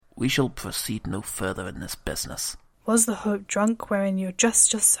We shall proceed no further in this business. Was the hope drunk wherein you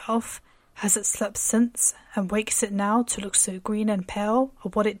dressed yourself? Has it slept since, and wakes it now to look so green and pale,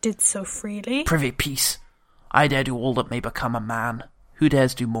 or what it did so freely? Privy peace. I dare do all that may become a man. Who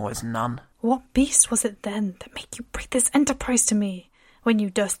dares do more is none. What beast was it then that made you break this enterprise to me? When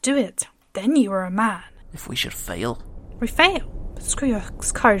you durst do it, then you were a man. If we should fail? We fail, but screw your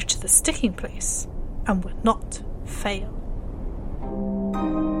courage to the sticking place, and will not fail.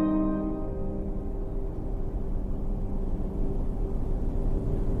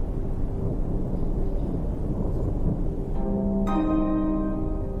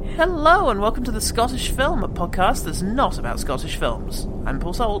 Hello and welcome to the Scottish Film, a podcast that's not about Scottish films. I'm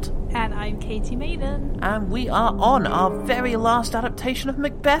Paul Salt. And I'm Katie Maiden. And we are on our very last adaptation of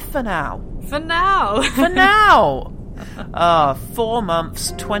Macbeth for now. For now! For now! 4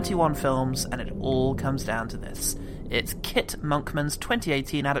 months, 21 films, and it all comes down to this. It's Kit Monkman's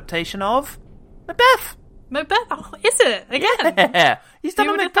 2018 adaptation of Macbeth! Macbeth? Oh, is it? Again? Yeah! He's done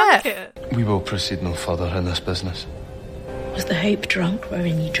a Macbeth! We will proceed no further in this business. Was the hope drunk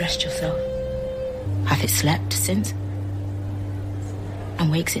wherein you dressed yourself? Hath it slept since? And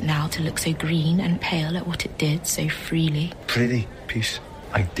wakes it now to look so green and pale at what it did so freely? Prithee, peace.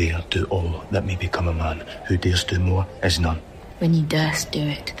 I dare do all that may become a man. Who dares do more is none. When you durst do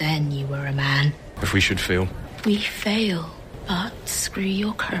it, then you were a man. If we should fail? We fail, but screw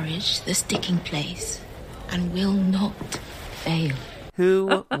your courage to the sticking place, and will not fail.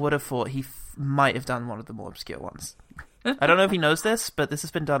 Who would have thought he might have done one of the more obscure ones? I don't know if he knows this, but this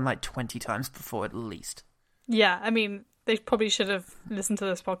has been done like 20 times before at least. Yeah, I mean, they probably should have listened to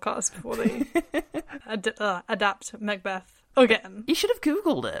this podcast before they adapt Macbeth again. He should have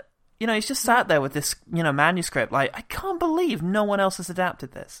Googled it. You know, he's just sat there with this, manuscript. Like, I can't believe no one else has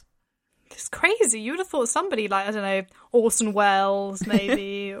adapted this. It's crazy. You would have thought somebody like, I don't know, Orson Welles,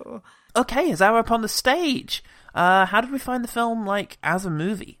 maybe. Or... Okay, is our up on the stage? How did we find the film, as a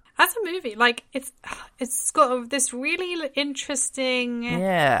movie? As a movie, it's got this really interesting,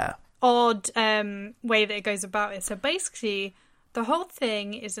 odd way that it goes about it. So basically, the whole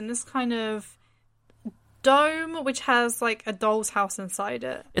thing is in this kind of dome, which has a doll's house inside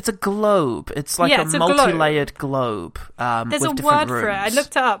it. It's a globe. It's a multi-layered globe. There's with a word rooms. for it. I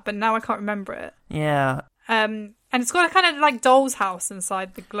looked it up, but now I can't remember it. Yeah. And it's got a kind of doll's house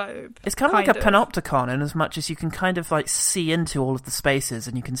inside the globe. It's kind of like a panopticon in as much as you can kind of see into all of the spaces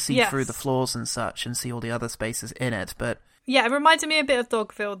and you can see through the floors and such and see all the other spaces in it. But yeah, it reminded me a bit of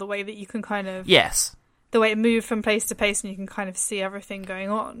Dogville, the way that you can kind of... Yes. The way it moved from place to place and you can kind of see everything going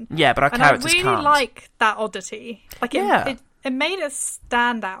on. Yeah, but our characters can't. I really like that oddity. It made it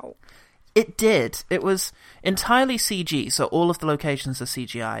stand out. It did. It was entirely CG, so all of the locations are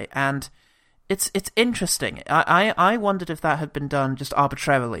CGI, and... It's interesting. I wondered if that had been done just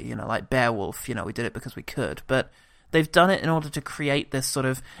arbitrarily, like Beowulf, we did it because we could. But they've done it in order to create this sort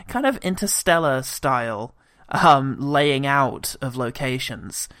of kind of interstellar style laying out of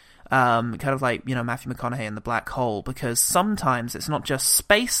locations. Kind of like, Matthew McConaughey in The Black Hole, because sometimes it's not just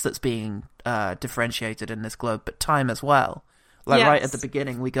space that's being differentiated in this globe, but time as well. Right at the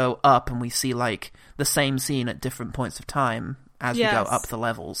beginning, we go up and we see the same scene at different points of time as we go up the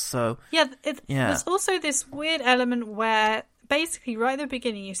levels. So there's also this weird element where basically right at the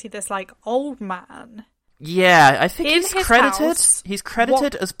beginning you see this old man. Yeah, I think he's credited. House, he's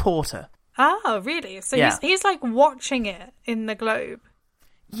credited as Porter. Oh, really? So he's watching it in the globe.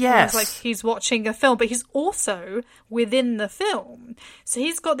 Yes. He's watching a film, but he's also within the film. So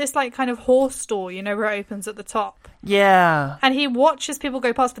he's got this kind of horse door, where it opens at the top. Yeah. And he watches people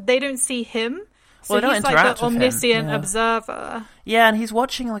go past, but they don't see him. So well, he's the omniscient observer. Yeah, and he's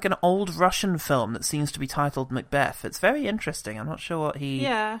watching an old Russian film that seems to be titled Macbeth. It's very interesting. I'm not sure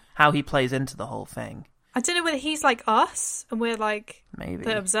how he plays into the whole thing. I don't know whether he's like us and we're maybe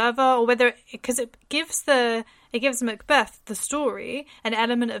the observer, or whether because it gives Macbeth the story an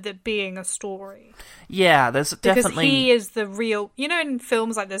element of it being a story. Yeah, there's definitely because he is the real. In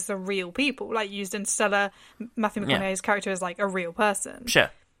films there's the real people used in Stellar. Matthew McConaughey's character is a real person.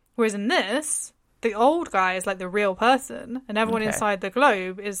 Sure. Whereas in this, the old guy is the real person, and everyone inside the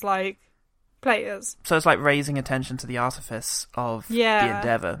globe is players. So it's raising attention to the artifice of the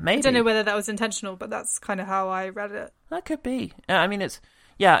endeavour. Maybe. I don't know whether that was intentional, but that's kind of how I read it. That could be. I mean, it's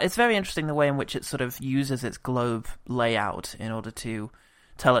very interesting the way in which it sort of uses its globe layout in order to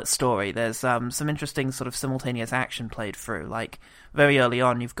tell its story. There's some interesting sort of simultaneous action played through. Very early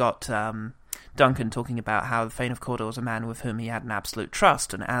on, you've got Duncan talking about how the Thane of Cawdor was a man with whom he had an absolute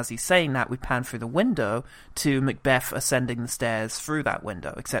trust, and as he's saying that, we pan through the window to Macbeth ascending the stairs through that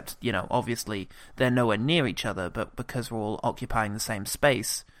window, except, obviously they're nowhere near each other, but because we're all occupying the same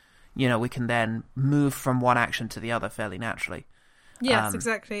space, we can then move from one action to the other fairly naturally. Yes,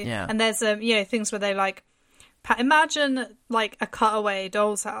 exactly. Yeah. And there's things where they like imagine like a cutaway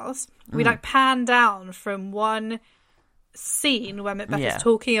doll's house. We like pan down from one scene where Macbeth is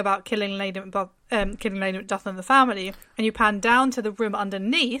talking about killing Lady Macbeth and the family, and you pan down to the room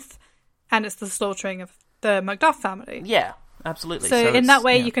underneath, and it's the slaughtering of the Macduff family. Yeah, absolutely. So in that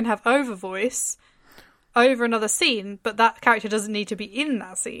way, you can have overvoice over another scene, but that character doesn't need to be in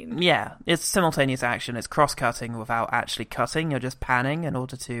that scene. Yeah, it's simultaneous action. It's cross-cutting without actually cutting. You're just panning in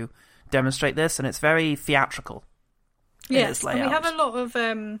order to demonstrate this, and it's very theatrical. Yes, and we have a lot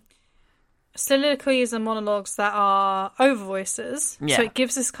of soliloquies and monologues that are overvoices. Yeah. So it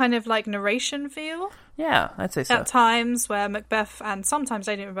gives this kind of like narration feel. Yeah, I'd say so. At times where Macbeth and sometimes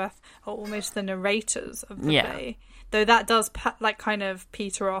Lady Macbeth are almost the narrators of the play. Though that does kind of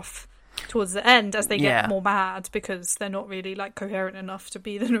peter off towards the end as they get more mad because they're not really like coherent enough to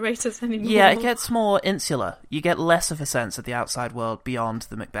be the narrators anymore. Yeah, it gets more insular. You get less of a sense of the outside world beyond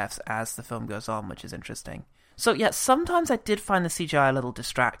the Macbeths as the film goes on, which is interesting. So yeah, sometimes I did find the CGI a little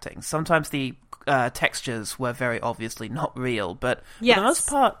distracting. Sometimes the textures were very obviously not real, but for the most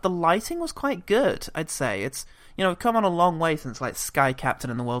part, the lighting was quite good, I'd say. It's, we've come on a long way since like Sky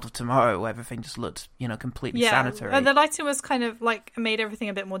Captain and The World of Tomorrow, where everything just looked, completely sanitary. The lighting was kind of like made everything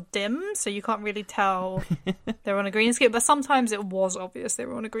a bit more dim, so you can't really tell they're on a green screen. But sometimes it was obvious they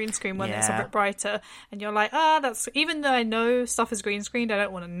were on a green screen when it's a bit brighter, and you're like, that's, even though I know stuff is green screened, I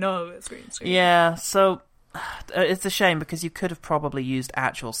don't want to know it's green screened. Yeah, so it's a shame because you could have probably used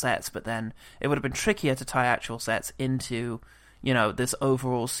actual sets, but then it would have been trickier to tie actual sets into, this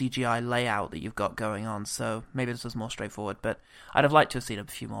overall CGI layout that you've got going on. So maybe this was more straightforward, but I'd have liked to have seen a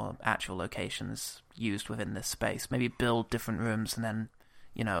few more actual locations used within this space. Maybe build different rooms and then,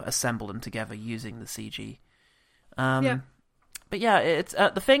 assemble them together using the CG. But yeah, it's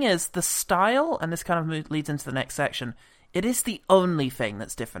the thing is, the style, and this kind of leads into the next section, it is the only thing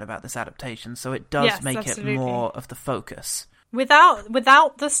that's different about this adaptation, so it does make it more of the focus.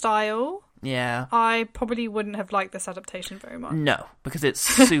 Without the style, yeah, I probably wouldn't have liked this adaptation very much. No, because it's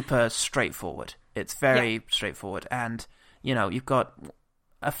super straightforward. It's very straightforward, and you've got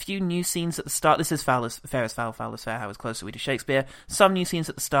a few new scenes at the start. This is fair as foul, foul as fair. How is closer we to Shakespeare? Some new scenes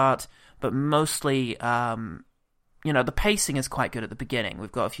at the start, but mostly, the pacing is quite good at the beginning.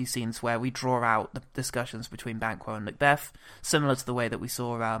 We've got a few scenes where we draw out the discussions between Banquo and Macbeth, similar to the way that we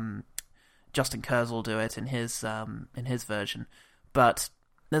saw Justin Kurzel do it in his version. But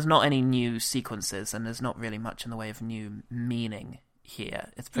there's not any new sequences, and there's not really much in the way of new meaning here.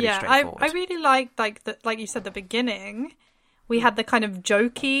 It's pretty straightforward. I really liked, like you said, the beginning. We had the kind of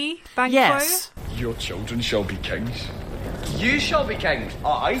jokey Banquo. Yes. Your children shall be kings. You shall be king.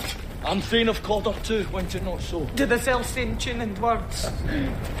 Aye. I'm fain of Cawdor too, went it not so? Do the self-same tune and words.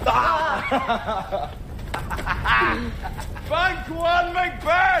 Banquo and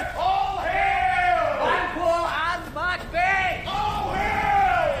Macbeth! All hail! Banquo and Macbeth! All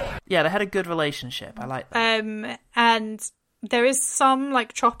hail! Yeah, they had a good relationship. I like that. And there is some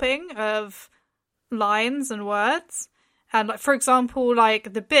like chopping of lines and words. And like, for example,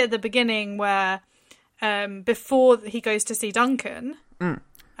 like the bit at the beginning where before he goes to see Duncan,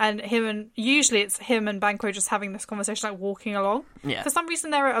 and usually it's him and Banquo just having this conversation, like walking along. Yeah. For some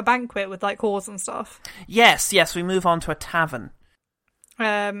reason, they're at a banquet with like whores and stuff. Yes, we move on to a tavern.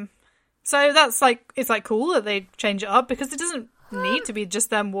 So that's like, it's like cool that they change it up because it doesn't need to be just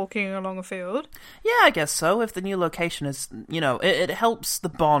them walking along a field. Yeah, I guess so. If the new location is, it helps the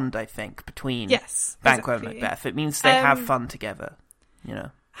bond, I think, between Banquo and Macbeth. It means they have fun together,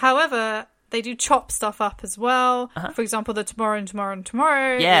 However, they do chop stuff up as well. For example, the tomorrow and tomorrow and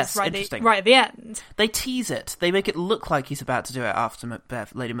tomorrow is right at the end. They tease it. They make it look like he's about to do it after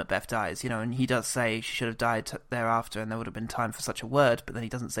Lady Macbeth dies, and he does say she should have died thereafter and there would have been time for such a word, but then he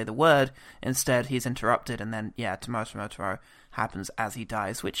doesn't say the word. Instead, he's interrupted and then, tomorrow happens as he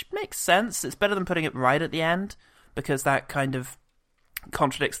dies, which makes sense. It's better than putting it right at the end because that kind of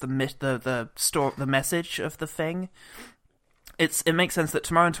contradicts the message of the thing. It makes sense that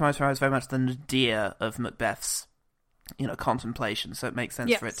tomorrow is very much the nadir of Macbeth's, contemplation. So it makes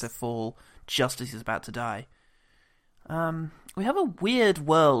sense for it to fall just as he's about to die. We have a weird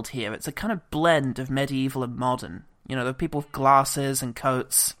world here. It's a kind of blend of medieval and modern. There are people with glasses and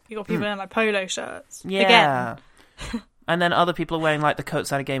coats. You got people in like polo shirts. Yeah. And then other people are wearing like the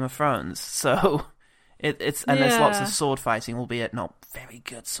coats out of Game of Thrones. So There's lots of sword fighting, albeit not very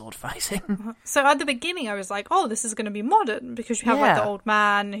good sword fighting. So at the beginning, I was like, "Oh, this is going to be modern," because you have like the old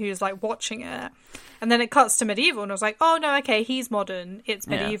man who's like watching it, and then it cuts to medieval, and I was like, "Oh no, okay, he's modern. It's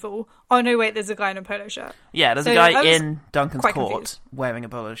medieval." Yeah. Oh no, wait, there's a guy in a polo shirt. Yeah, there's a guy in Duncan's court wearing a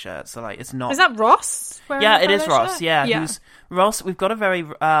polo shirt. So like, it's not. Is that Ross? Yeah, it is Ross. Yeah, who's Ross? We've got a very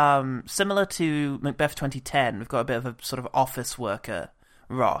similar to Macbeth 2010. We've got a bit of a sort of office worker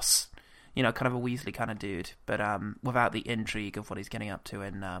Ross. You know, kind of a Weasley kind of dude, but without the intrigue of what he's getting up to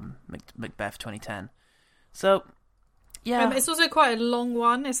in Macbeth 2010. So, yeah. It's also quite a long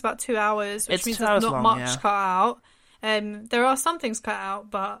one. It's about 2 hours, which means there's not much cut out. There are some things cut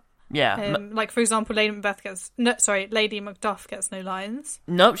out, but... Yeah. Like, for example, Lady Macduff gets no lines.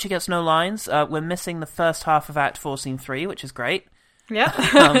 Nope, she gets no lines. We're missing the first half of Act 4, Scene 3, which is great.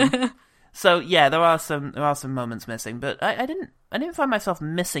 Yeah. So yeah, there are some moments missing, but I didn't find myself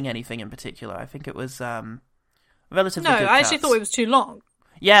missing anything in particular. I think it was relatively good I actually cuts. thought it was too long.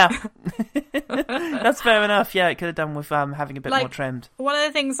 Yeah, that's fair enough. Yeah, it could have done with having a bit more trimmed. One of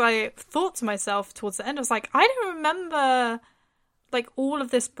the things I thought to myself towards the end, I was like, I don't remember like all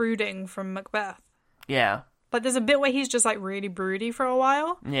of this brooding from Macbeth. Yeah. Like, there's a bit where he's just like really broody for a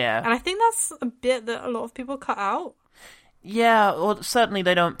while. Yeah. And I think that's a bit that a lot of people cut out. Yeah, or certainly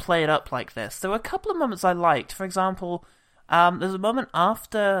they don't play it up like this. There were a couple of moments I liked. For example, there's a moment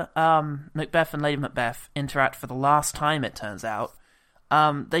after Macbeth and Lady Macbeth interact for the last time, it turns out.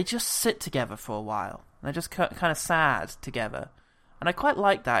 They just sit together for a while. They're just kind of sad together. And I quite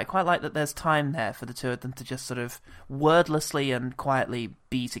like that. I quite like that there's time there for the two of them to just sort of wordlessly and quietly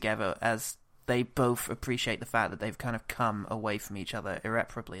be together as they both appreciate the fact that they've kind of come away from each other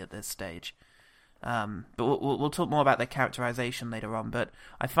irreparably at this stage. But we'll talk more about their characterization later on, but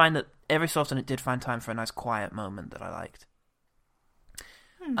I find that every so often it did find time for a nice quiet moment that I liked.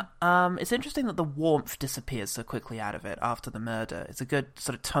 It's interesting that the warmth disappears so quickly out of it after the murder. It's a good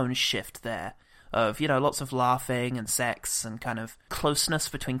sort of tone shift there of, you know, lots of laughing and sex and kind of closeness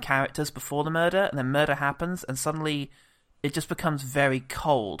between characters before the murder, and then murder happens and suddenly it just becomes very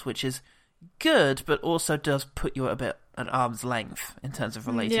cold, which is good, but also does put you a bit at arm's length in terms of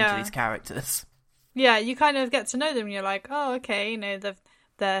relating to these characters. Yeah, you kind of get to know them and you're like, oh, okay, you know,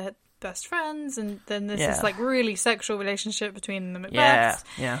 they're best friends, and then there's this like really sexual relationship between the Macbeths.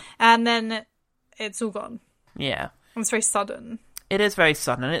 Yeah. And then it's all gone. Yeah. And it's very sudden. It is very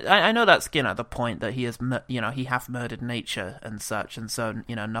sudden. And I know that's, you know, the point that he is, you know, he hath murdered nature and such, and so,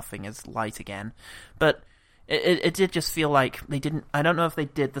 you know, nothing is light again. But it did just feel like they didn't, I don't know if they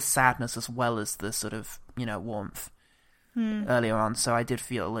did the sadness as well as the sort of, you know, warmth earlier on, so I did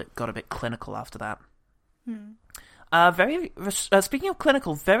feel it got a bit clinical after that. Speaking of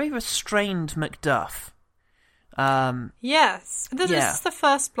clinical, very restrained Macduff. Yes. This is the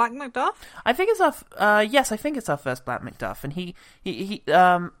first Black Macduff? I think it's I think it's our first Black Macduff, and he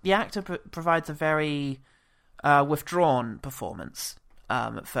the actor provides a very withdrawn performance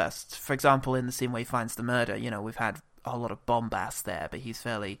at first. For example, in the scene where he finds the murder, you know, we've had a whole lot of bombast there, but he's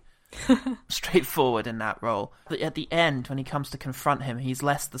fairly straightforward in that role. But at the end, when he comes to confront him, he's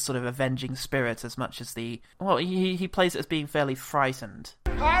less the sort of avenging spirit as much as he plays it as being fairly frightened.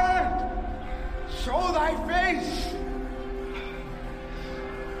 Harold, show thy face!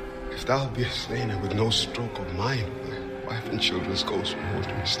 If thou be slain with no stroke of mine, my wife and children's ghosts will haunt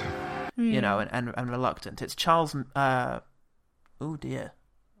me still. You know, and reluctant. It's Charles. Oh dear,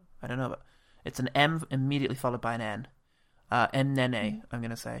 I don't know, but it's an M immediately followed by an N. M Nene, I'm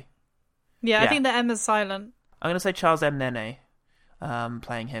gonna say. Yeah, I think the M is silent. I'm going to say Charles M. Nene,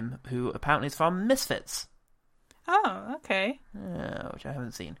 playing him, who apparently is from Misfits. Oh, okay. Which I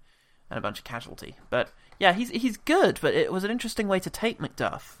haven't seen. And a bunch of Casualty. But, yeah, he's good, but it was an interesting way to take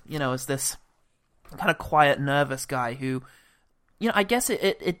Macduff, you know, as this kind of quiet, nervous guy who, you know, I guess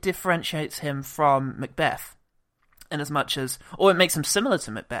it differentiates him from Macbeth. In as much as, or it makes him similar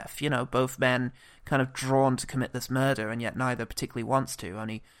to Macbeth, you know, both men kind of drawn to commit this murder, and yet neither particularly wants to,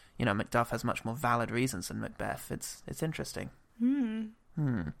 only... You know, Macduff has much more valid reasons than Macbeth. It's interesting.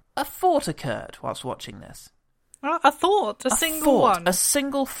 A thought occurred whilst watching this. A thought? A single one? A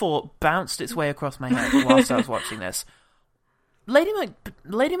single thought bounced its way across my head whilst I was watching this. Lady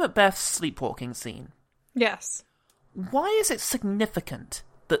Macbeth's sleepwalking scene. Yes. Why is it significant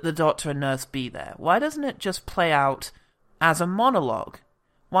that the doctor and nurse be there? Why doesn't it just play out as a monologue?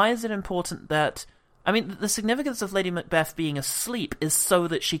 Why is it important that... I mean, the significance of Lady Macbeth being asleep is so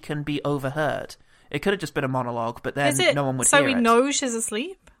that she can be overheard. It could have just been a monologue, but then no one would hear it. So we know she's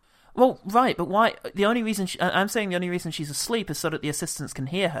asleep? Well, right, but why? I'm saying the only reason she's asleep is so that the assistants can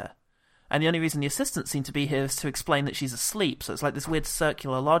hear her. And the only reason the assistants seem to be here is to explain that she's asleep. So it's like this weird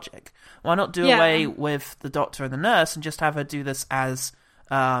circular logic. Why not do away with the doctor and the nurse and just have her do this as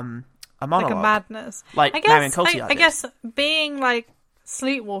a monologue? Like a madness. Like Marion Cotillard I guess being like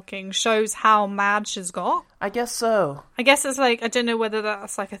sleepwalking shows how mad she's got. I guess so. I guess it's like, I don't know whether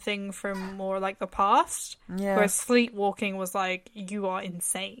that's like a thing from more like the past. Yeah. Where sleepwalking was like, you are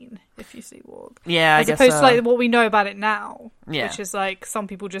insane if you sleepwalk. Yeah, As I guess opposed so. to like what we know about it now. Yeah. Which is like, some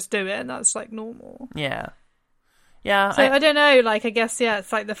people just do it and that's like normal. Yeah. Yeah. So I don't know, like, I guess, yeah,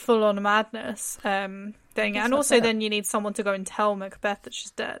 it's like the full-on madness thing. And also then you need someone to go and tell Macbeth that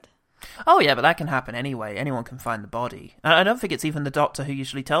she's dead. Oh, yeah, but that can happen anyway. Anyone can find the body. I don't think it's even the doctor who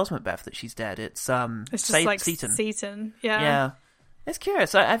usually tells Macbeth that she's dead. It's just like Seaton. Seaton, yeah. Yeah. It's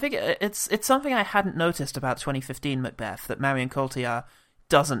curious. I think it's something I hadn't noticed about 2015 Macbeth, that Marion Cotillard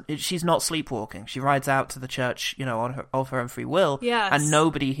she's not sleepwalking. She rides out to the church, of her own free will, and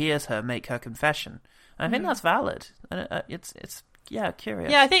nobody hears her make her confession. And I think that's valid. And it's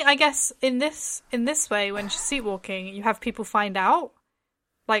curious. Yeah, I guess in this way, when she's sleepwalking, you have people find out.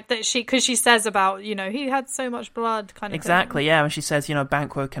 Like that because she says about, he had so much blood kind of Exactly, thing. yeah, when she says,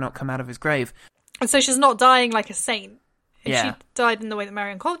 Banquo cannot come out of his grave. And so she's not dying like a saint. If Yeah. she died in the way that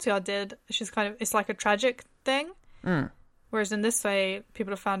Marion Cotillard did, it's like a tragic thing. Whereas in this way,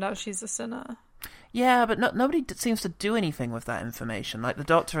 people have found out she's a sinner. Yeah, but nobody seems to do anything with that information. Like the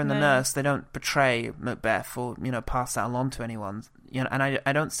doctor and the nurse, they don't betray Macbeth or, pass that along to anyone. And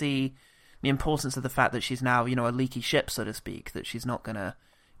I don't see the importance of the fact that she's now, a leaky ship, so to speak, that she's not going to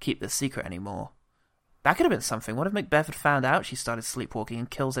keep this secret anymore. That could have been something. What if Macbeth had found out she started sleepwalking and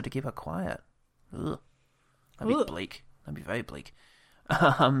kills her to keep her quiet? Ugh. That'd be bleak. That'd be very bleak.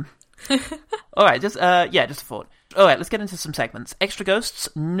 All right, just a thought. All right, let's get into some segments. Extra ghosts,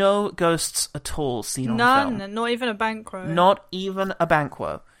 no ghosts at all seen on film. None, not even a Banquo. Not even a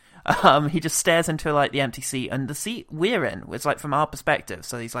Banquo. He just stares into like the empty seat, and the seat we're in was like from our perspective,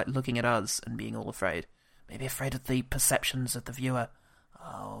 so he's like looking at us and being all afraid. Maybe afraid of the perceptions of the viewer.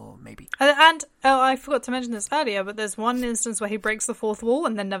 Oh, maybe. And I forgot to mention this earlier, but there's one instance where he breaks the fourth wall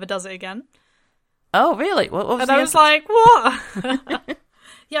and then never does it again. Oh, really? What was and I was like, what?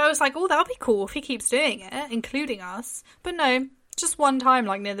 Yeah, I was like, oh, that would be cool if he keeps doing it, including us. But no, just one time,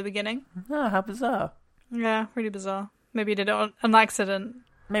 like near the beginning. Oh, how bizarre. Yeah, really bizarre. Maybe he did it on an accident.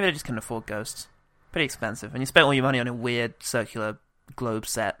 Maybe they just couldn't afford ghosts. Pretty expensive. And you spent all your money on a weird circular globe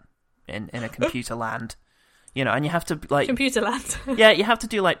set in a computer land. And you have to, like... Computer land. Yeah, you have to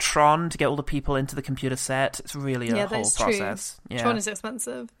do, like, Tron to get all the people into the computer set. It's really a whole process. True. Yeah. Tron is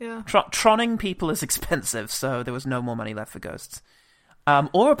expensive, yeah. Tronning people is expensive, so there was no more money left for ghosts.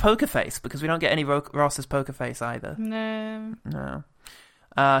 Or a poker face, because we don't get any Ross's poker face either. No.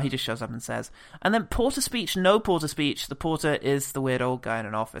 He just shows up and says. And then porter speech, no porter speech. The porter is the weird old guy in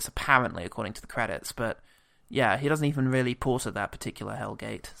an office, apparently, according to the credits, but... Yeah, he doesn't even really porter that particular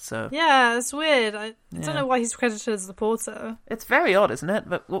Hellgate, so... Yeah, it's weird. I don't know why he's credited as the porter. It's very odd, isn't it?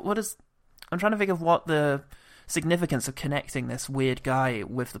 But what is... I'm trying to think of what the significance of connecting this weird guy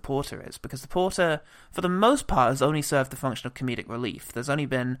with the porter is, because the porter, for the most part, has only served the function of comedic relief. There's only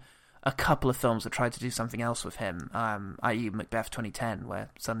been a couple of films that tried to do something else with him, i.e. Macbeth 2010, where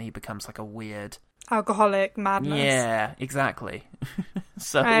suddenly he becomes like a weird... Alcoholic madness. Yeah, exactly.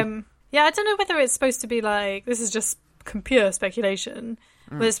 So... Yeah, I don't know whether it's supposed to be like, this is just pure speculation,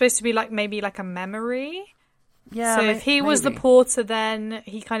 but it's supposed to be like maybe like a memory. Yeah. So if he was the porter, then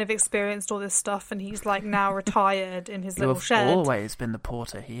he kind of experienced all this stuff, and he's like now retired in his little shed. You've always been the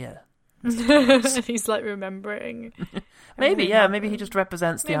porter here. And he's like remembering. Maybe he just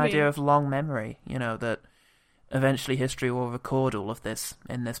represents the idea of long memory. That eventually history will record all of this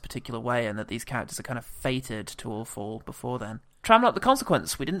in this particular way, and that these characters are kind of fated to all fall before then. Tram up the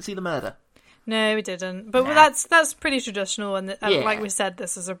consequence. We didn't see the murder. No, we didn't. But that's pretty traditional, and like we said,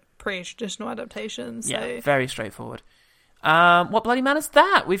 this is a pretty traditional adaptation. So. Yeah, very straightforward. What bloody man is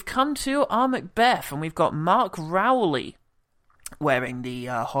that? We've come to our Macbeth, and we've got Mark Rowley wearing the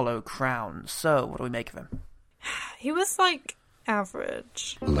hollow crown. So, what do we make of him? He was like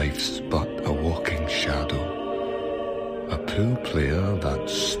average. Life's but a walking shadow. A poor player that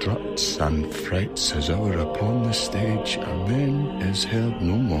struts and frets his hour upon the stage and then is heard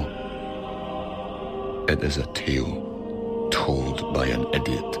no more. It is a tale told by an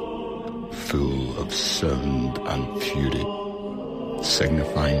idiot, full of sound and fury,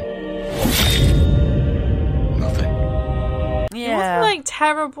 signifying nothing. It wasn't like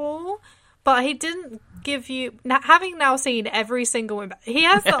terrible, but he didn't give you... Having now seen every single one, he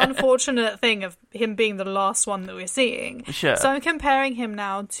has the unfortunate thing of him being the last one that we're seeing. Sure. So I'm comparing him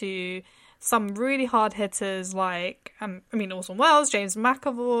now to some really hard hitters like, Orson Welles, James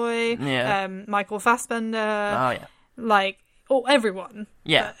McAvoy, Michael Fassbender, everyone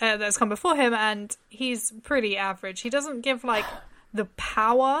that's come before him, and he's pretty average. He doesn't give like the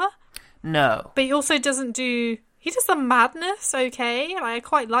power, no, but he also doesn't do. He does the madness, okay. Like, I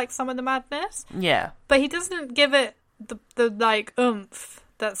quite like some of the madness, but he doesn't give it the like oomph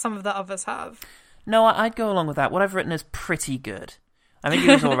that some of the others have. No, I'd go along with that. What I've written is pretty good. I think he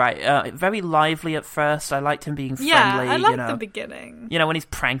was all right. Very lively at first. I liked him being friendly. Yeah, I liked the beginning. You know, when he's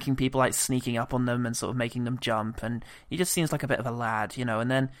pranking people, like sneaking up on them and sort of making them jump, and he just seems like a bit of a lad, you know.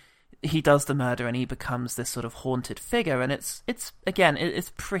 And then he does the murder, and he becomes this sort of haunted figure, and it's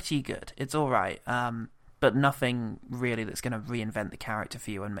pretty good. It's all right, but nothing really that's going to reinvent the character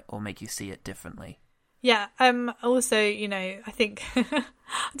for you or make you see it differently. Yeah, also, you know, I think, I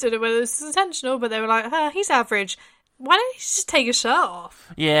don't know whether this is intentional, but they were like, he's average. Why don't you just take his shirt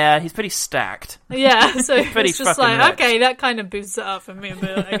off? Yeah, he's pretty stacked. Yeah, so pretty it's just like, ripped. Okay, that kind of boosts it up for me a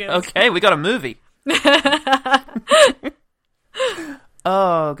bit, I guess. Okay, we got a movie.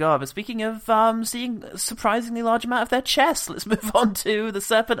 Oh, God, but speaking of seeing a surprisingly large amount of their chest, let's move on to the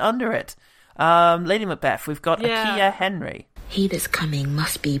serpent under it. Lady Macbeth, we've got Akia Henry. He that's coming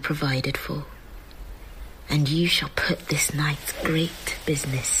must be provided for, and you shall put this night's great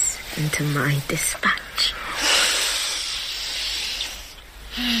business into my dispatch.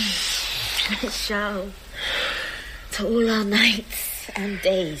 And it shall, to all our nights and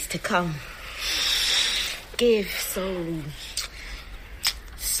days to come, give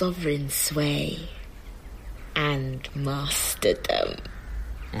sovereign sway and masterdom.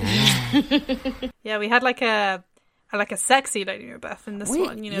 Yeah, we had like a sexy Lady Macbeth in this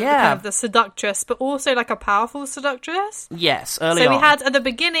one, you know, the kind of the seductress, but also like a powerful seductress. Yes, early on. So we had at the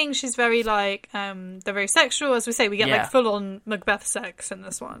beginning, she's very like they're very sexual, as we say. We get like full on Macbeth sex in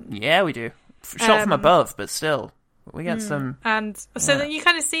this one. Yeah, we do. Shot from above, but still, we get some. And so that you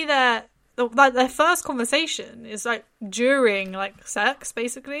kind of see their first conversation is like during like sex,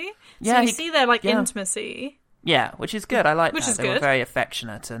 basically. So you see their like intimacy. Yeah, which is good. I like that. They were very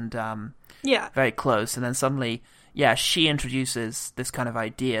affectionate and very close. And then suddenly, she introduces this kind of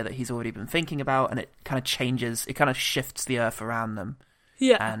idea that he's already been thinking about, and it kind of changes, it kind of shifts the earth around them.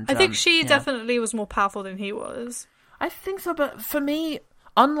 Yeah, and, I think she definitely was more powerful than he was. I think so, but for me,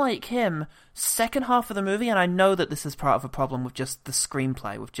 unlike him, second half of the movie, and I know that this is part of a problem with just the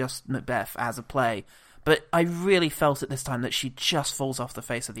screenplay, with just Macbeth as a play, but I really felt at this time that she just falls off the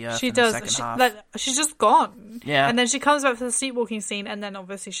face of the earth in the second half. She's just gone. Yeah. And then she comes back for the sleepwalking scene, and then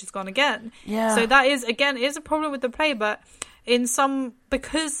obviously she's gone again. Yeah. So that is a problem with the play, but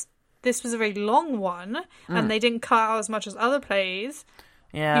because this was a very long one, and they didn't cut out as much as other plays,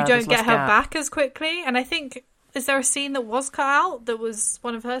 you don't get her back as quickly. And I think, is there a scene that was cut out that was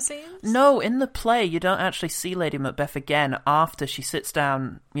one of her scenes? No, in the play, you don't actually see Lady Macbeth again after she sits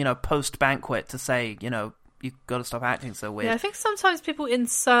down, post-banquet to say, you've got to stop acting so weird. Yeah, I think sometimes people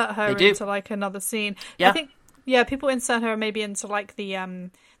insert her into, like, another scene. Yeah. I think, people insert her maybe into, like, the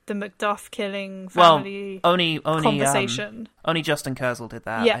Macduff killing family conversation. Only Justin Kurzel did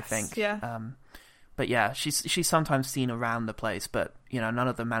that, I think. Yeah. But yeah, she's sometimes seen around the place, but none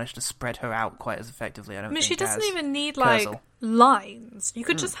of them managed to spread her out quite as effectively. I think she doesn't even need Kurzel. lines. You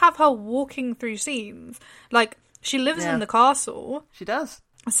could just have her walking through scenes. Like, she lives in the castle. She does.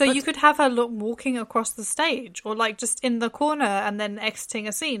 So you could have her walking across the stage, or like just in the corner and then exiting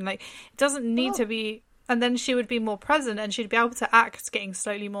a scene. Like, it doesn't need to be. And then she would be more present, and she'd be able to act getting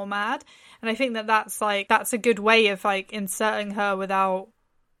slowly more mad. And I think that's a good way of like inserting her without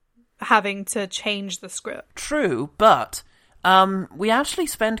having to change the script. True, but we actually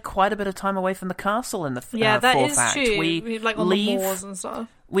spend quite a bit of time away from the castle in the fourth act. That is true. We like on the moors and stuff.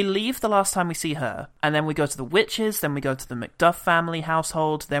 We leave the last time we see her, and then we go to the witches, then we go to the Macduff family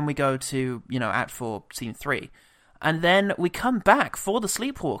household, then we go to, Act 4, Scene 3. And then we come back for the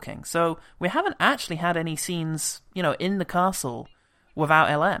sleepwalking. So we haven't actually had any scenes, in the castle without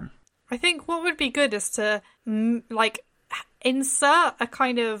LM. I think what would be good is to, insert a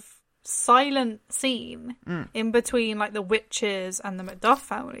kind of silent scene in between, like, the witches and the Macduff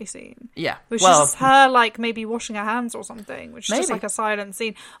family scene. Yeah. Which is just her, like, maybe washing her hands or something, which is just, like, a silent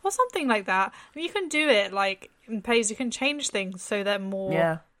scene. Or something like that. I mean, you can do it, like, in plays, you can change things so they're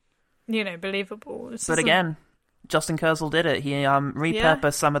more, believable. But again, Justin Kurzel did it. He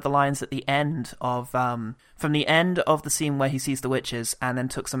repurposed some of the lines at the end of from the end of the scene where he sees the witches, and then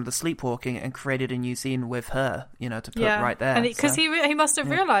took some of the sleepwalking and created a new scene with her, to put right there. And because he must have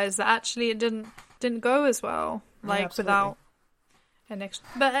realized that actually it didn't go as well, like without an extra.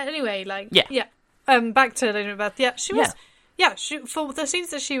 But anyway, back to Lady Macbeth. Yeah, Yeah, for the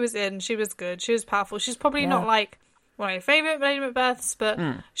scenes that she was in, she was good. She was powerful. She's probably not like one of my favourite Lady Macbeths, but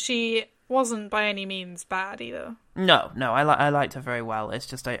she wasn't by any means bad either. No, I liked her very well. It's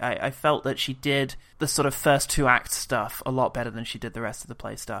just I felt that she did the sort of first 2 act stuff a lot better than she did the rest of the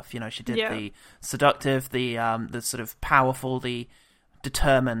play stuff. You know, she did the seductive, the sort of powerful, the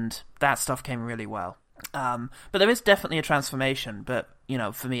determined. That stuff came really well. But there is definitely a transformation. But you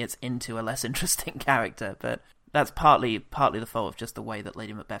know, for me, it's into a less interesting character. But that's partly the fault of just the way that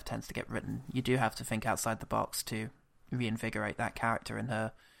Lady Macbeth tends to get written. You do have to think outside the box to reinvigorate that character in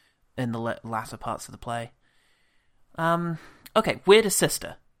the latter parts of the play. Okay, weirdest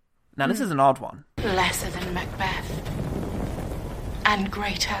sister. Now, this is an odd one. Lesser than Macbeth. And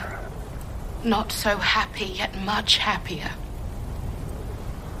greater. Not so happy, yet much happier.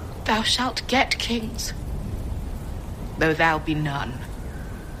 Thou shalt get kings, though thou be none.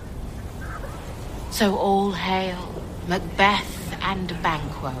 So all hail Macbeth and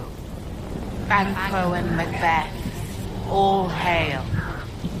Banquo. Banquo and Macbeth, all hail.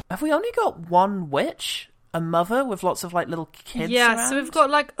 Have we only got one witch? A mother with lots of like little kids around? So we've got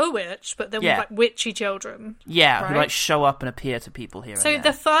like a witch, but then we've like witchy children. Yeah, right? Who like show up and appear to people here So and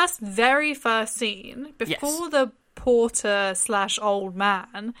there. the very first scene, before the porter / old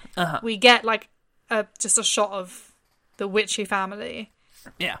man, we get like just a shot of the witchy family.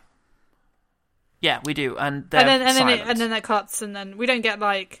 Yeah. Yeah, we do. And then it cuts, and then we don't get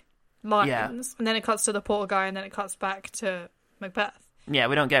like lines, and then it cuts to the porter guy, and then it cuts back to Macbeth. Yeah,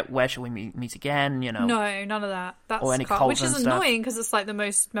 we don't get where shall we meet again, you know. No, none of that. That's or any cut, which is annoying because it's like the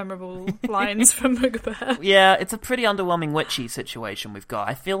most memorable lines from Macbeth. Yeah, it's a pretty underwhelming witchy situation we've got.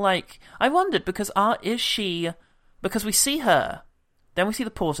 I feel like I wondered because we see her, then we see the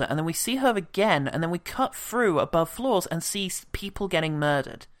porter, and then we see her again, and then we cut through above floors and see people getting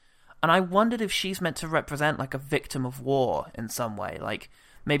murdered. And I wondered if she's meant to represent like a victim of war in some way, like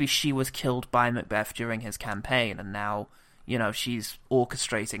maybe she was killed by Macbeth during his campaign, and now, you know, she's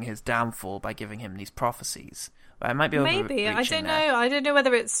orchestrating his downfall by giving him these prophecies. But I might be maybe I don't know. I don't know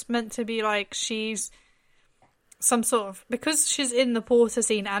whether it's meant to be like she's some sort of, because she's in the porter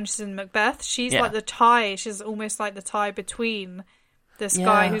scene and she's in Macbeth. She's like the tie. She's almost like the tie between this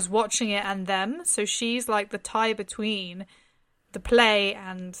guy who's watching it and them. So she's like the tie between the play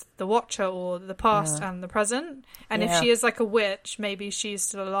and the watcher, or the past and the present. And if she is like a witch, maybe she's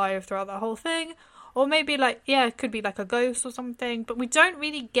still alive throughout the whole thing. Or maybe like, it could be like a ghost or something. But we don't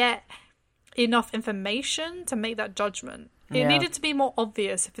really get enough information to make that judgment. It needed to be more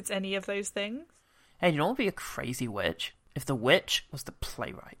obvious if it's any of those things. Hey, you know what would be a crazy witch? If the witch was the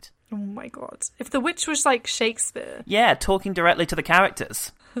playwright. Oh my god. If the witch was like Shakespeare. Yeah, talking directly to the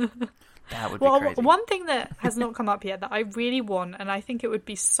characters. That would be crazy. One thing that has not come up yet that I really want, and I think it would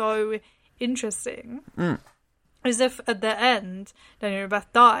be so interesting, is if at the end, Lady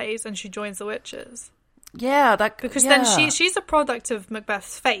Macbeth dies and she joins the witches. Yeah, because then she's a product of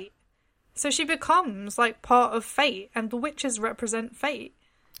Macbeth's fate. So she becomes like part of fate, and the witches represent fate.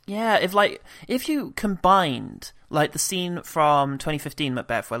 Yeah, if you combined like the scene from 2015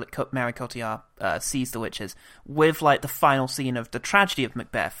 Macbeth where Mary Cotillard sees the witches with like the final scene of the tragedy of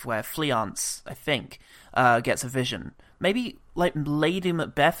Macbeth where Fleance, I think, gets a vision. Maybe like Lady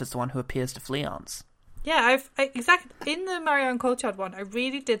Macbeth is the one who appears to Fleance. Yeah, exactly. In the Marion Cotillard one, I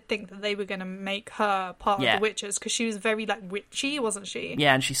really did think that they were going to make her part of the witches because she was very like witchy, wasn't she?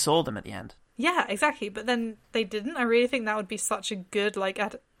 Yeah, and she saw them at the end. Yeah, exactly. But then they didn't. I really think that would be such a good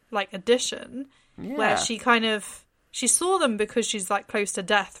addition where she saw them because she's like close to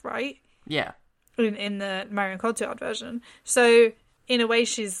death, right? Yeah. In the Marion Cotillard version, so in a way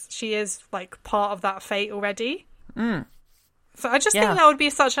she is like part of that fate already. So I just think that would be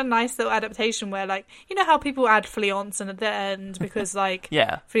such a nice little adaptation where, like, you know how people add Fleance in at the end because like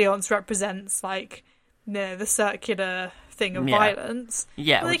Fleance represents like the circular thing of violence.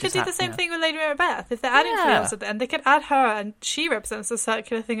 Yeah, well, they could do the same thing with Lady Macbeth. If they're adding Fleance at the end, they could add her and she represents the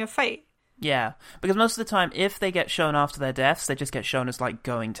circular thing of fate. Yeah, because most of the time, if they get shown after their deaths, they just get shown as like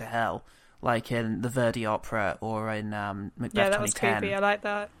going to hell, like in the Verdi opera or in Macbeth 2010. Yeah, that was creepy. I like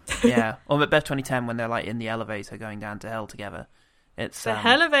that. Yeah, or Macbeth 2010 when they're like in the elevator going down to hell together. It's the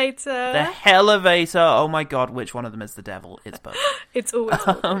Hellevator. The Hellevator. Oh my god, which one of them is the devil? It's both. It's always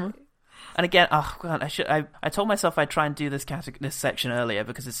and again, oh god, I told myself I'd try and do this section earlier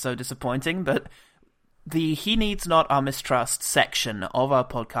because it's so disappointing, but the He Needs Not Our Mistrust section of our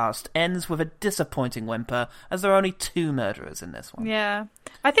podcast ends with a disappointing whimper, as there are only 2 murderers in this one. Yeah.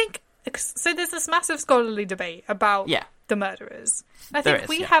 I think, so there's this massive scholarly debate about the murderers. I think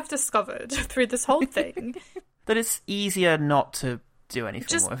we have discovered through this whole thing that it's easier not to do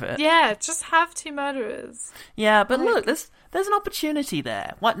anything with it. Yeah, just have 2 murderers. Yeah, but look, There's an opportunity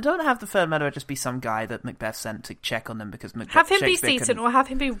there. Don't have the third murderer just be some guy that Macbeth sent to check on them because Macbeth... Have him be Seaton or have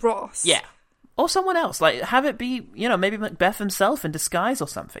him be Ross. Yeah. Or someone else. Like, have it be, maybe Macbeth himself in disguise or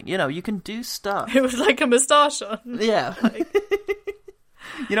something. You can do stuff. It was like a moustache on. Yeah.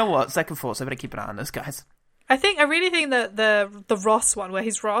 You know what? Second thoughts. I better keep an eye on this, guys. I really think that the Ross one, where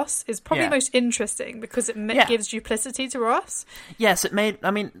he's Ross, is probably most interesting because it gives duplicity to Ross. Yes, it made...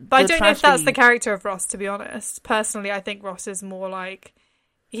 I mean... But I don't know if that's the character of Ross, to be honest. Personally, I think Ross is more like...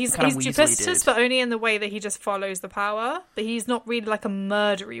 He's duplicitous, but only in the way that he just follows the power. But he's not really like a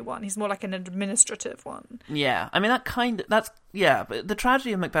murdery one. He's more like an administrative one. Yeah, I mean, but the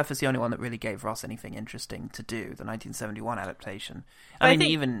tragedy of Macbeth is the only one that really gave Ross anything interesting to do, the 1971 adaptation. I mean,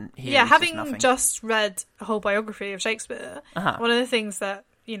 even here... Yeah, having just read a whole biography of Shakespeare, one of the things that,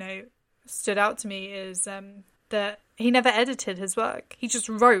 stood out to me is that he never edited his work. He just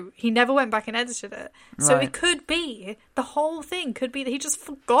wrote. He never went back and edited it. So It could be, the whole thing could be that he just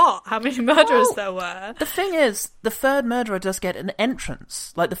forgot how many murderers there were. The thing is, the third murderer does get an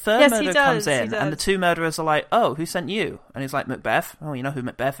entrance. Like, the third murderer comes in, and the two murderers are like, oh, who sent you? And he's like, Macbeth. Oh, you know who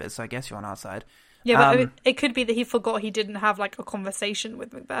Macbeth is, so I guess you're on our side. Yeah, but it could be that he forgot he didn't have, like, a conversation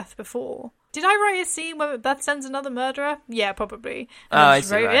with Macbeth before. Did I write a scene where Macbeth sends another murderer? Yeah, probably. And I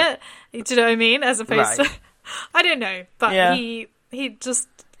just wrote it. Do you know what I mean? As opposed to... I don't know, but he just...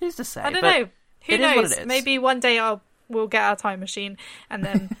 Who's to say? I don't know. Who knows? Maybe one day we'll get our time machine, and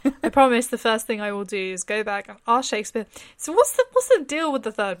then I promise the first thing I will do is go back and ask Shakespeare, so what's the deal with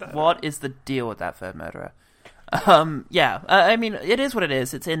the third murderer? What is the deal with that third murderer? I mean, it is what it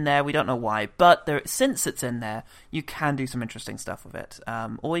is. It's in there. We don't know why, but since it's in there, you can do some interesting stuff with it.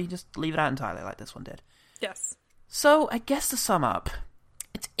 Or you just leave it out entirely, like this one did. Yes. So, I guess to sum up,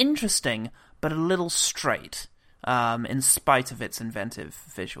 it's interesting, but a little straight, in spite of its inventive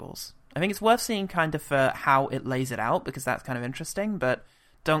visuals. I think it's worth seeing kind of for how it lays it out, because that's kind of interesting, but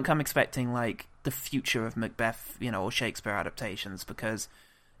don't come expecting, like, the future of Macbeth, or Shakespeare adaptations, because...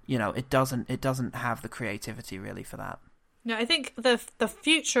 it doesn't have the creativity really for that. No, I think the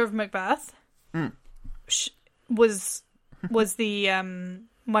future of Macbeth was the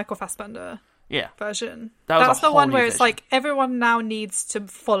Michael Fassbender version. That's the one where it's like everyone now needs to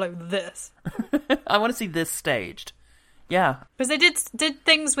follow this. I want to see this staged. Yeah, because they did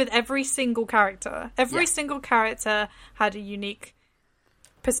things with every single character. Every single character had a unique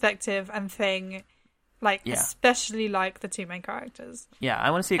perspective and thing. Especially like the two main characters. Yeah, I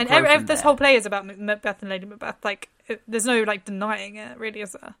want to see it. And this whole play is about Macbeth and Lady Macbeth. Like, there's no denying it, really,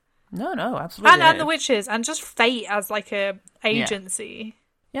 is there? No, absolutely. And the witches, and just fate as like a agency.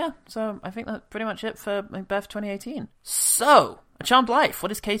 Yeah. So I think that's pretty much it for Macbeth 2018. So, A Charmed Life.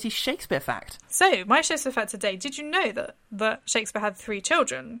 What is Katie's Shakespeare fact? So my Shakespeare fact today. Did you know that Shakespeare had 3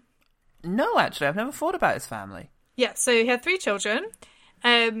 children? No, actually, I've never thought about his family. Yeah, so he had 3 children.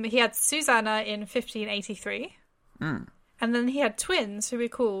 He had Susanna in 1583. And then he had twins who were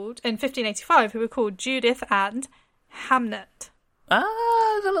called, in 1585, who were called Judith and Hamnet.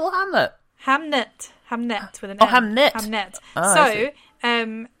 Ah, there's a little Hamlet. Hamnet with an Oh, N. Hamnet. Hamnet.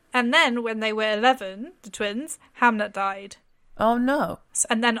 Oh, And then when they were 11, the twins, Hamnet died. Oh, no.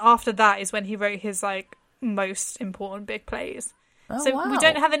 And then after that is when he wrote his, most important big plays. Oh, so wow. we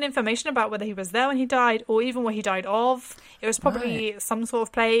don't have any information about whether he was there when he died or even what he died of. It was probably some sort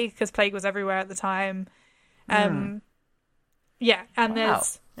of plague, because plague was everywhere at the time. Yeah, and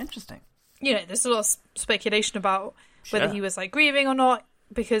there's... Interesting. There's a lot of speculation about whether he was, grieving or not,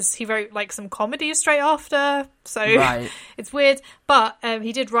 because he wrote, some comedies straight after, so it's weird. But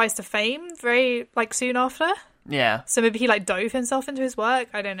he did rise to fame very, soon after. Yeah. So maybe he, dove himself into his work.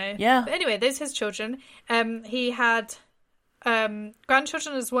 I don't know. Yeah. But anyway, there's his children. He had...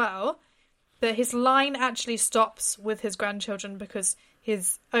 grandchildren as well, but his line actually stops with his grandchildren because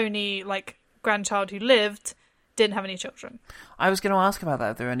his only grandchild who lived didn't have any children. I was going to ask about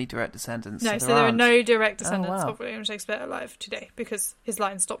that. Are there any direct descendants? No, so there are no direct descendants of William Shakespeare alive today because his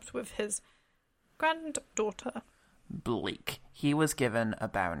line stopped with his granddaughter. Bleak. He was given a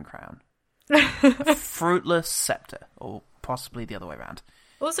barren crown, a fruitless scepter, or possibly the other way around.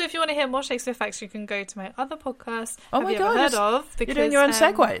 Also, if you want to hear more Shakespeare facts, you can go to my other podcast. Oh my God, heard of? Because, you're doing your own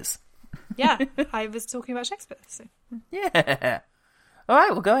segues. Yeah, I was talking about Shakespeare. So. Yeah. All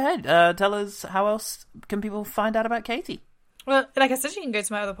right, well, go ahead. Tell us, how else can people find out about Katie? Well, like I said, you can go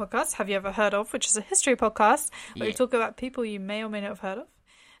to my other podcast, Have You Ever Heard Of, which is a history podcast, where we talk about people you may or may not have heard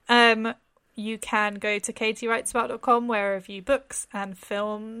of. You can go to katiewritesbout.com, where I review books and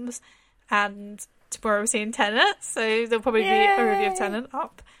films, and tomorrow we're seeing Tenet, so there'll probably be a review of Tenet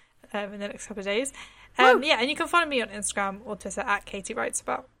up in the next couple of days. And you can follow me on Instagram or Twitter at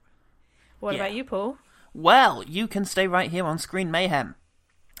KatieWritesAbout. What about you, Paul? Well, you can stay right here on Screen Mayhem,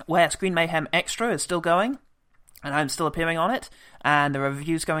 where Screen Mayhem Extra is still going, and I'm still appearing on it, and there are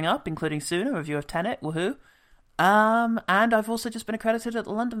reviews going up, including soon a review of Tenet, woohoo. And I've also just been accredited at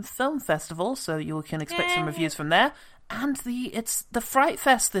the London Film Festival, so you can expect some reviews from there. And it's the Fright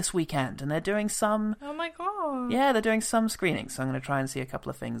Fest this weekend, and they're doing some... Oh my god. Yeah, they're doing some screenings, so I'm going to try and see a couple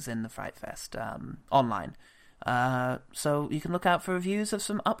of things in the Fright Fest online. So you can look out for reviews of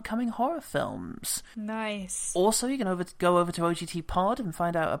some upcoming horror films. Nice. Also, you can go over to OGT Pod and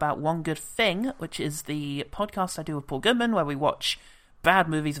find out about One Good Thing, which is the podcast I do with Paul Goodman, where we watch bad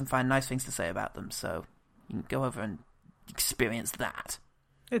movies and find nice things to say about them. So you can go over and experience that.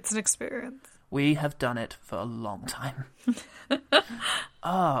 It's an experience. We have done it for a long time.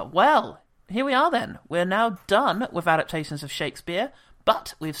 Well, here we are then. We're now done with adaptations of Shakespeare,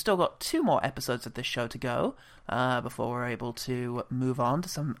 but we've still got 2 more episodes of this show to go before we're able to move on to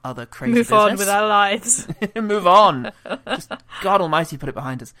some other crazy business. Move on with our lives. Move on. Just God almighty, put it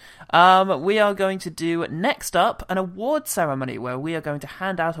behind us. We are going to do, next up, an award ceremony where we are going to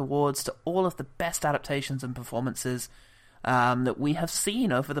hand out awards to all of the best adaptations and performances that we have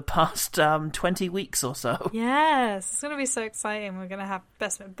seen over the past 20 weeks or so. Yes, it's going to be so exciting. We're going to have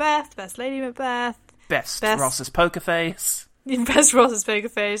Best Macbeth, Best Lady Macbeth, Best Ross's Poker Face. Best Ross's Poker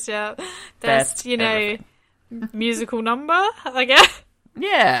Face, yeah. Best everything. Musical number, I guess.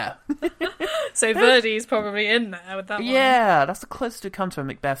 Yeah. So Verdi's probably in there with that one. Yeah, that's the closest we've come to a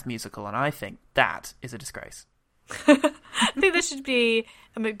Macbeth musical, and I think that is a disgrace. I think there should be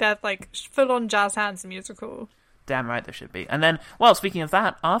a Macbeth, full-on jazz hands musical. Damn right there should be. And then, well, speaking of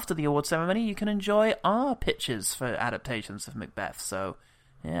that, after the award ceremony, you can enjoy our pitches for adaptations of Macbeth. So,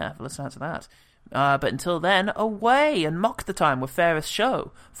 yeah, listen out to that. But until then, away and mock the time with fairest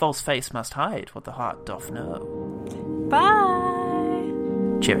show. False face must hide what the heart doth know. Bye.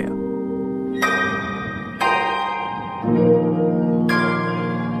 Cheerio.